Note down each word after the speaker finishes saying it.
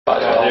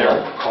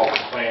Call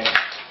complaint.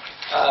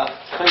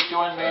 Please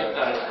join me in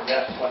the...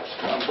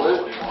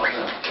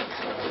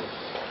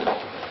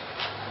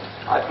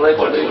 I pledge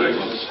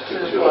allegiance to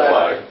the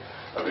flag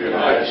of the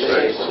United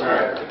States of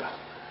America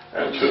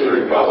and to the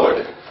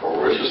republic for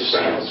which it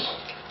stands,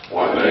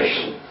 one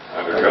nation,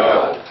 under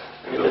God,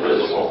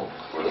 indivisible,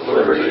 with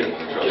liberty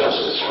and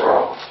justice for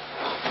all.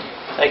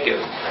 Thank you.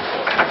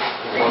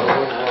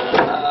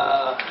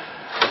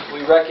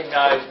 We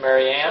recognize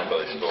Mary Ann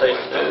from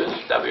Station News,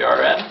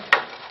 WRN,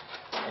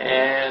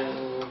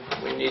 and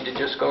we need to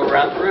just go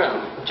around the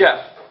room.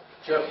 Jeff.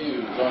 Jeff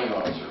Hughes, zoning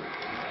officer.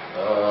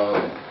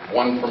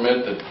 One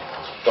permit that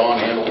Don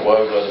handled while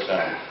I was out of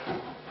town.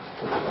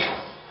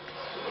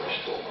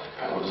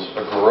 It was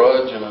a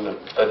garage and an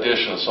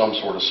addition of some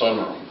sort of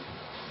sunroom.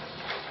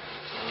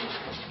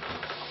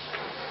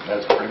 And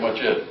that's pretty much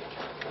it.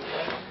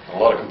 A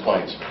lot of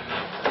complaints.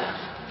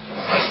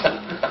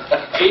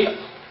 Keith?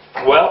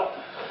 Well,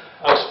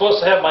 I was supposed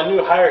to have my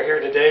new hire here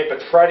today,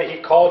 but Friday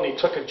he called and he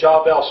took a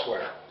job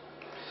elsewhere.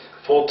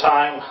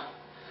 Full-time,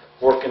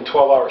 working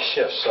 12-hour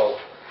shifts, so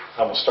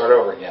I'm going to start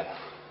over again.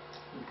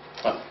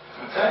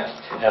 Okay.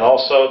 And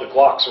also the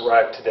Glocks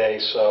arrived today,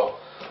 so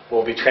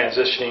we'll be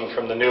transitioning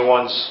from the new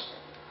ones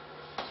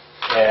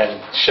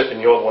and shipping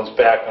the old ones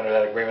back under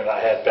that agreement I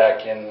had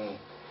back in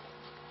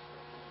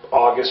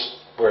August,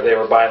 where they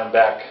were buying them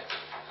back.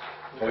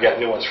 And we got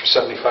new ones for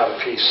 $75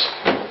 a piece.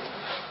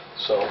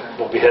 So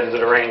we'll be heading to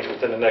the range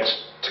within the next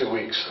 2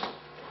 weeks.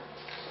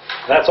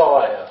 And that's all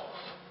I have.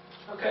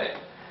 Okay.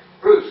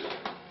 Bruce.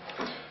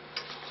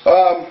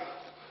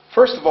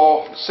 First of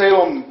all,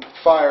 Salem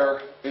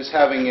Fire is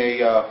having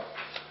a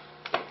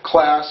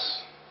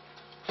class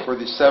for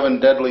the 7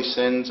 deadly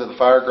sins of the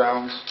fire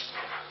grounds.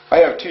 I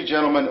have 2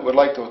 gentlemen that would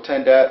like to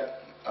attend that.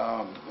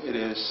 It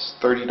is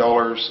 $30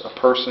 a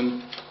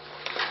person.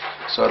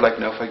 So I'd like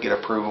to know if I get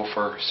approval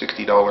for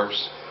 $60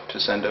 to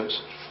send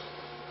those.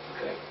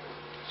 Okay.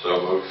 So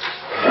moved.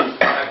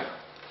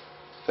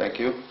 Thank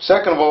you.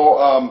 Second of all,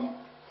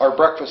 our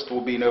breakfast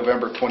will be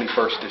November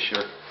 21st this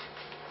year.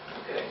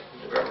 Okay.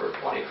 November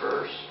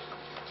 21st.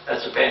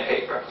 That's a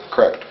pancake breakfast.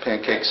 Correct.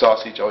 Pancake,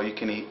 sausage, all you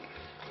can eat.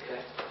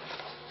 Okay.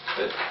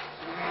 Good.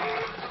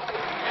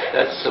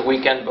 That's the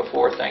weekend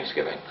before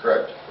Thanksgiving.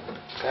 Correct.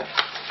 Okay.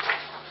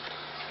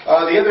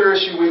 The other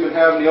issue we've been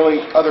having, the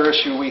only other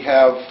issue we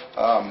have,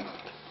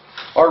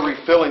 our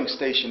refilling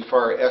station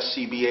for our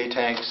SCBA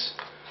tanks.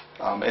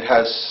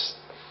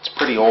 It's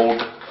pretty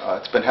old.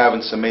 It's been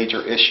having some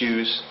major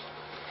issues.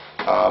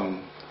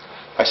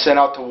 I sent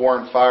out to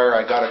Warren Fire.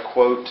 I got a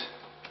quote.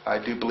 I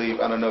do believe,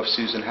 I don't know if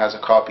Susan has a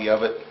copy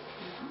of it.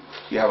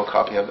 You have a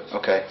copy of it?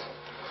 Okay.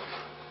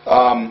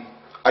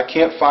 I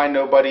can't find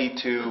nobody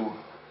to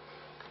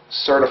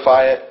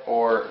certify it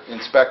or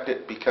inspect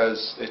it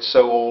because it's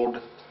so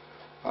old.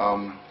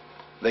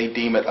 They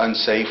deem it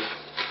unsafe.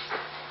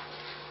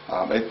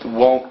 It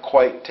won't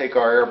quite take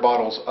our air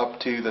bottles up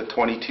to the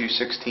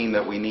 2216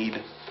 that we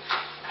need.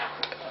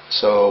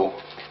 So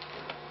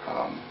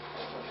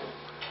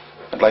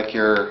I'd like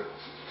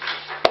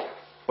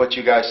what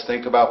you guys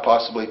think about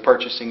possibly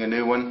purchasing a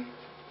new one.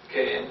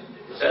 Okay, and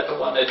is that the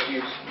one that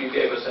you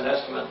gave us an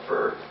estimate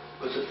for,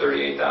 was it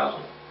 $38,000?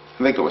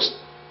 I think it was,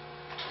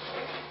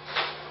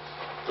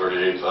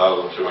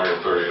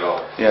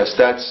 $38,230. yes,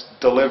 that's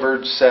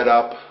delivered, set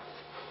up.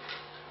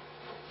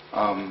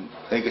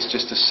 I think it's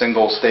just a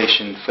single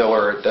station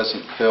filler. It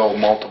doesn't fill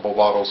multiple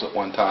bottles at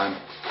one time.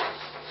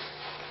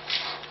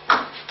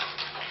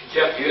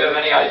 Jeff, do you have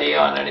any idea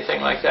on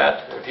anything like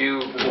that? Have you...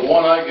 The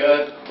one I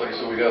got, like I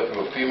said, we got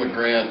through a FEMA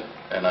grant,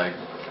 and I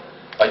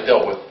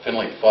dealt with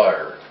Finley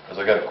Fire, because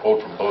I got a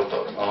quote from both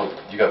of them. I don't know,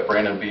 you got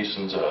Brandon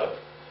Beeson's...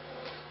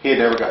 He had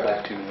never got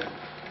back to me yet.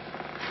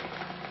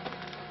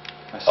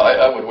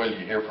 I would wait till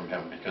you hear from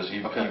him, because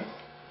Okay.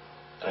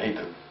 I hate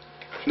the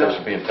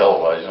person being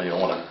televised, you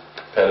don't want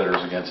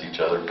competitors against each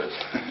other, but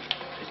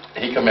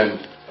he come in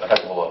a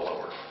heck of a lot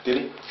lower. Did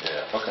he?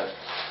 Yeah. Okay.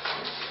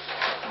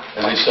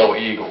 And they sell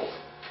Eagle.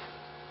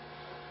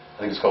 I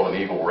think it's called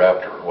an Eagle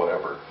Raptor or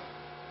whatever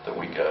that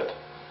we got.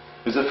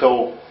 Does it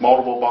fill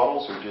multiple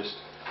bottles or just?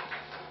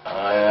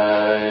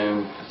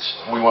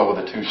 We went with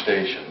a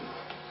 2-station,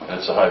 and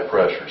it's a high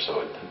pressure,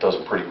 so it does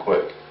it pretty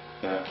quick.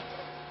 Yeah.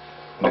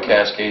 And the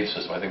Cascade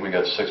system, I think we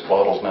got 6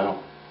 bottles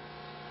now.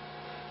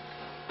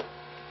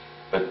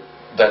 But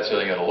that's the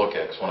other thing you got to look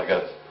at, because when I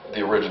got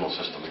the original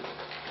system, the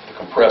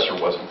compressor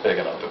wasn't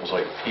big enough. It was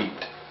like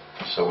peaked,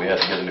 so we had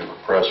to get a new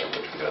compressor,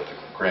 which we got the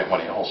grant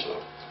money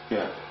also.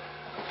 Yeah.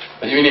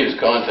 If you need his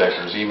contact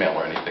or his email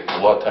or anything,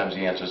 a lot of times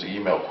he answers the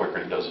email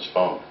quicker than he does his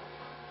phone.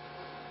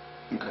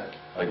 Okay.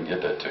 I can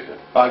get that to you.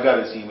 I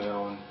got his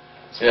email. And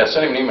Yeah,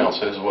 send him an email and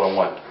say this is what I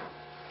want.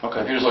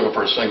 okay. If you're just looking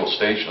for a single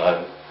station,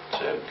 I'd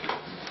say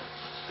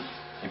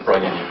he'd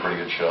probably give you a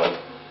pretty good shot.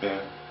 Yeah.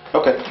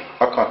 Okay.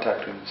 I'll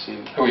contact him and see.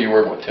 Who are you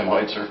working with, Tim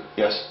Heitzer?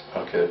 Yes.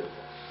 Okay.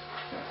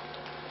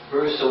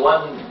 Bruce, the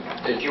one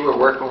that you were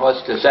working with,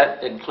 does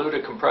that include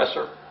a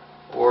compressor?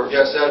 Or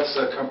Yes, that's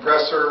a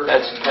compressor.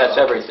 that's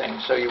everything,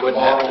 so you wouldn't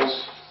have to...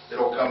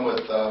 It'll come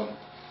with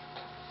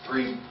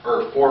 3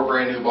 or 4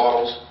 brand new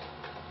bottles.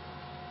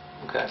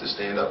 Okay. to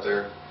stand up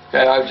there.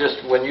 Okay, I was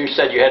just, when you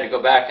said you had to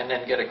go back and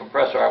then get a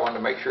compressor, I wanted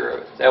to make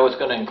sure that was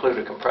going to include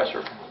a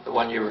compressor, the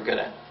one you were going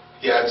to.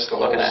 Yeah, it's the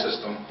whole Looking at.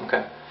 system.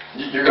 Okay.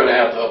 You're going to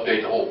have to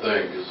update the whole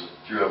thing, because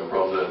you're having a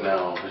problem with that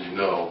now, as you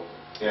know.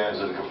 Yeah.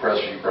 Because the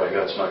compressor you probably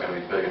got is not going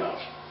to be big enough.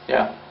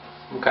 Yeah.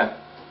 Okay.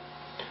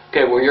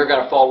 Okay, well, you're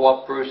going to follow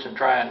up, Bruce, and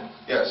try and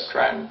Yes.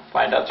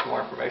 find out some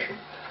more information.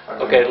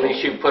 Okay. Okay, at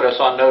least you put us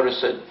on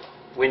notice that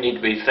we need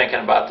to be thinking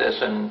about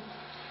this and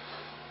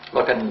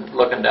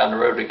looking down the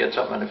road to get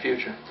something in the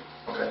future.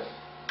 Okay.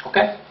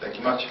 Okay? Thank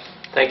you much.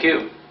 Thank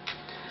you.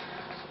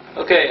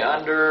 Okay,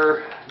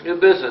 under new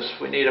business,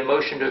 we need a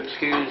motion to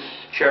excuse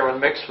Chairman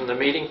Mix from the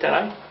meeting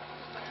tonight.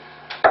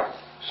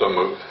 So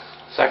moved.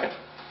 Second.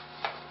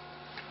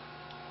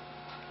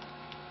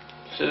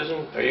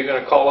 Susan, are you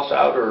going to call us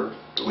out, or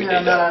do we need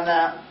No, that? not on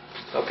that.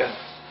 Okay.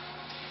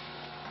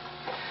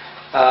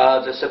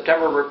 The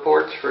September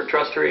reports for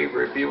trustee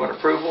review and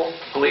approval,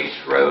 police,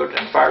 road,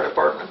 and fire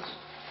departments.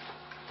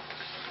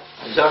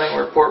 The zoning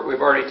report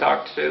we've already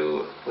talked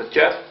to with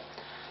Jeff.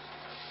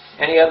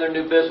 Any other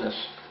new business?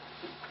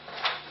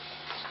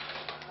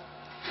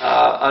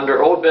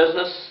 Under old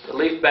business, the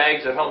leaf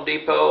bags at Home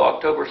Depot,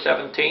 October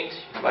 17th,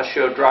 you must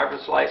show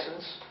driver's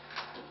license.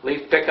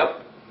 Leaf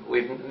pickup,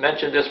 we've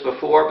mentioned this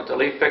before, but the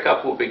leaf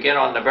pickup will begin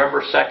on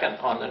November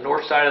 2nd on the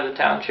north side of the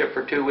township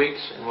for 2 weeks,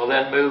 and will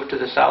then move to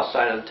the south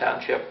side of the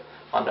township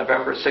on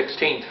November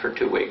 16th for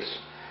 2 weeks.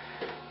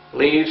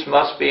 Leaves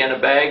must be in a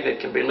bag that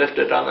can be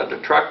lifted onto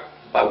the truck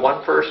by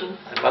one person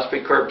and must be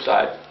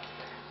curbside.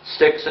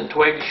 Sticks and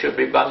twigs should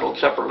be bundled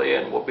separately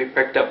and will be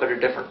picked up at a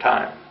different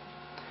time.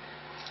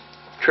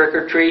 Trick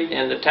or treat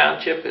in the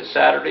township is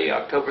Saturday,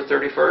 October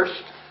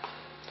 31st,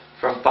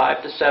 from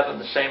 5 to 7,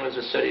 the same as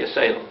the city of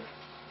Salem.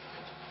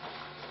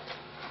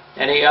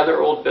 Any other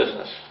old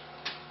business?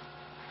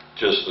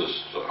 Just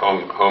this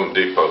Home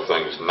Depot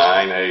thing is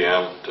 9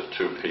 a.m. to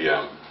 2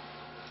 p.m.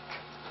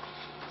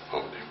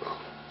 Home Depot.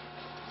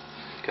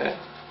 Okay.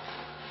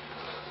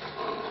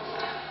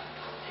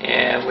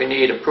 And we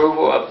need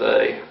approval of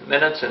the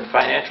minutes and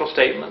financial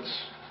statements.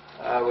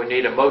 We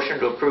need a motion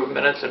to approve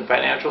minutes and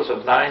financials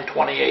of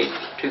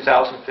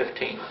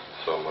 9/28/2015.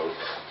 So moved.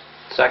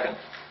 Second.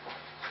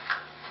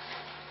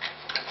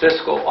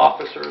 Fiscal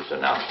officers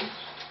announcements.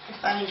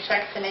 Signing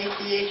checks and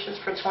ACHs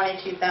for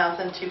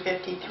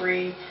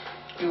 $22,253.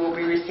 You will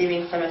be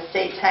receiving some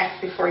estate tax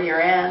before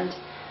year end.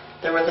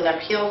 There was an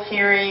appeals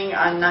hearing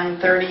on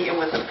 9/30. It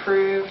was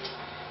approved.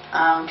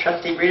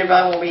 Trustee Rita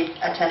will be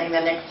attending the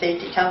next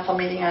safety council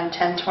meeting on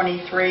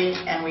 10/23,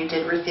 and we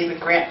did receive a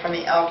grant from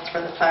the Elks for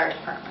the fire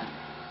department.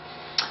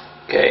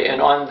 Okay,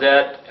 and on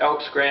that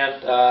Elks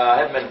grant, I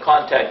haven't been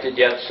contacted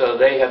yet, so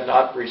they have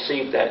not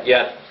received that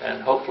yet,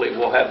 and hopefully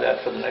we'll have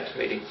that for the next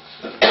meeting.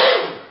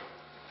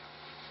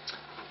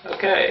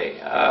 Okay,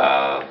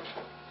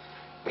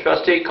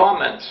 trustee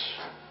comments.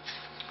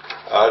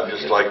 I'd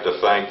just like to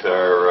thank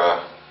our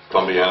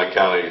Columbiana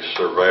County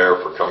surveyor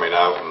for coming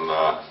out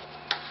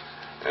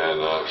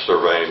and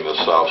surveying the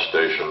South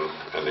Station,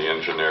 and the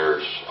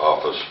engineer's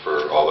office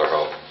for all their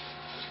help.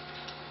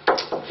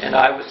 And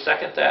I would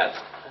second that.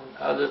 And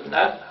other than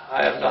that,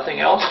 I have nothing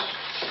else,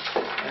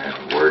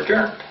 and we're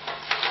adjourned.